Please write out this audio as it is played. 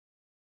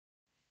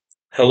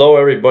Hello,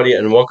 everybody,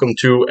 and welcome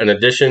to an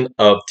edition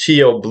of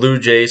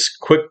T.O.BlueJays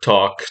Quick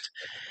Talk.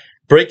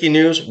 Breaking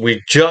news,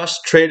 we just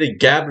traded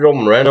Gabriel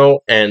Moreno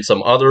and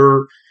some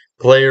other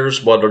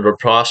players, whether they're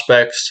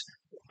prospects,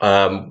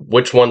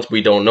 which ones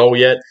we don't know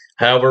yet.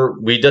 However,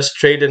 we just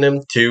traded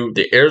him to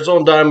the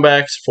Arizona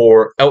Diamondbacks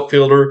for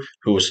outfielder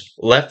who's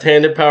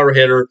left-handed power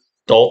hitter,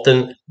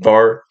 Dalton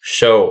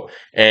Varsho.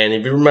 And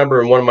if you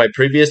remember in one of my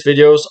previous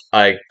videos,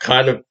 I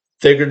kind of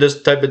figured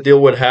this type of deal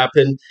would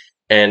happen,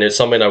 and it's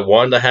something I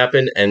wanted to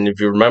happen. And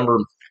if you remember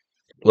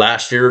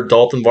last year,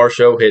 Dalton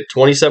Varsho hit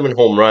 27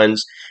 home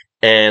runs,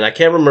 and I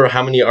can't remember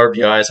how many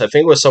RBIs. I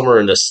think it was somewhere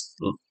in this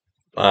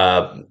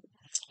uh,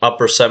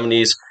 upper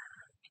 70s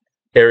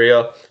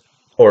area,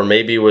 or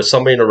maybe it was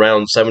something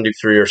around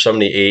 73 or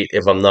 78,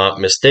 if I'm not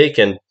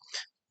mistaken.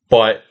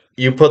 But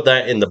you put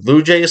that in the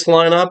Blue Jays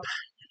lineup,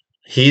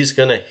 he's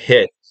going to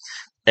hit.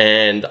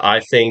 And I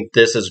think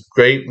this is a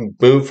great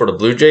move for the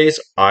Blue Jays.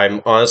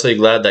 I'm honestly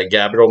glad that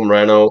Gabriel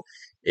Moreno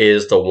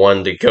is the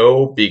one to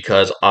go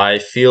because I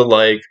feel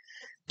like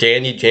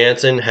Danny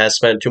Jansen has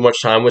spent too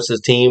much time with his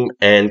team,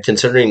 and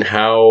considering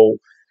how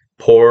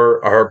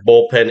poor our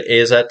bullpen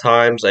is at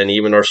times and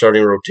even our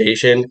starting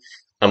rotation,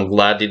 I'm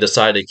glad he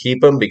decided to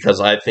keep him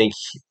because I think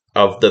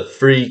of the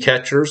three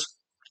catchers,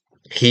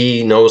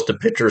 he knows the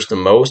pitchers the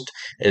most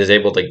and is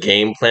able to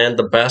game plan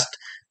the best.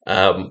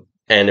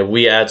 And if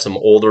we add some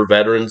older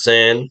veterans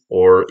in,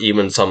 or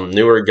even some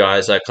newer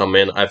guys that come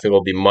in, I think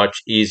it'll be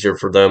much easier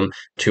for them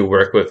to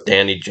work with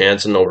Danny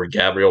Jansen over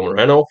Gabriel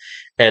Moreno.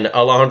 And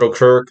Alejandro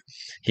Kirk,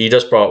 he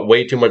just brought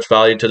way too much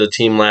value to the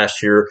team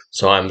last year,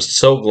 so I'm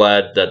so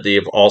glad that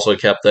they've also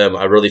kept them.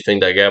 I really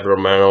think that Gabriel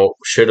Moreno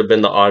should have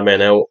been the odd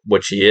man out,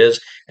 which he is.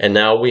 And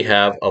now we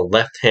have a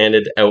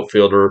left-handed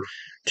outfielder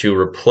to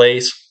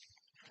replace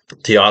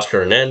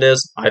Teoscar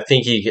Hernandez. I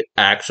think he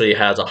actually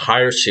has a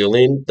higher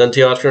ceiling than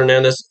Teoscar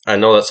Hernandez. I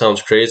know that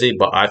sounds crazy,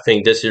 but I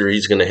think this year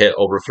he's going to hit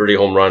over 30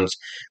 home runs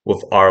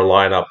with our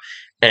lineup.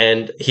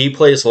 And he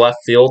plays left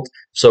field,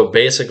 so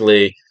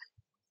basically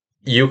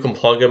you can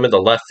plug him into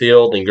left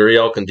field and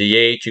Guriel can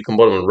DH. You can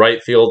put him in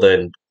right field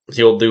and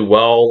he'll do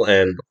well,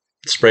 and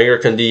Springer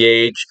can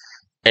DH.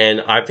 And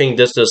I think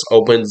this just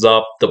opens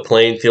up the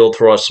playing field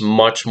for us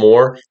much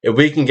more. If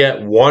we can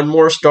get one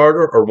more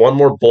starter or one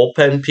more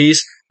bullpen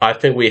piece, I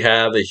think we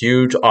have a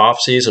huge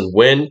offseason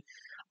win.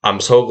 I'm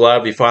so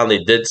glad we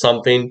finally did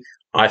something.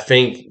 I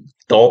think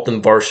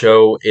Dalton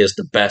Varsho is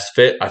the best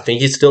fit. I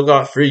think he's still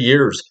got 3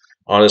 years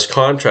on his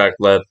contract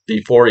left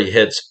before he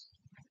hits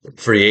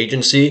free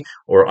agency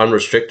or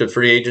unrestricted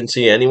free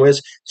agency anyways.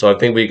 So I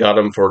think we got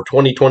him for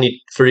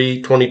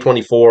 2023,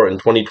 2024, and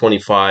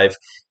 2025,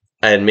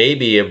 and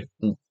maybe if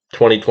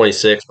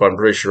 2026, but I'm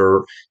pretty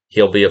sure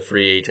he'll be a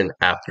free agent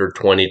after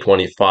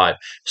 2025.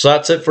 So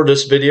that's it for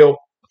this video.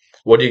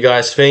 What do you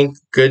guys think?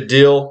 Good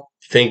deal?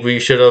 Think we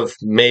should have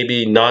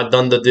maybe not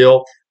done the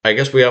deal? I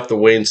guess we have to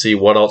wait and see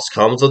what else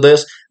comes of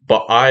this.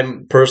 But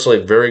I'm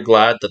personally very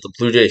glad that the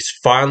Blue Jays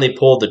finally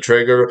pulled the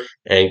trigger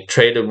and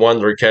traded one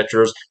of their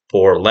catchers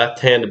for a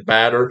left-handed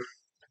batter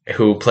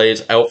who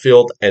plays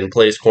outfield and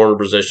plays corner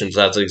positions.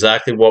 That's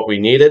exactly what we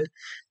needed.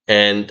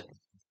 And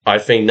I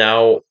think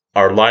now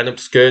our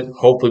lineup's good.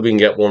 Hopefully we can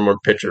get one more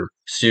pitcher.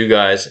 See you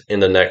guys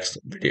in the next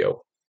video.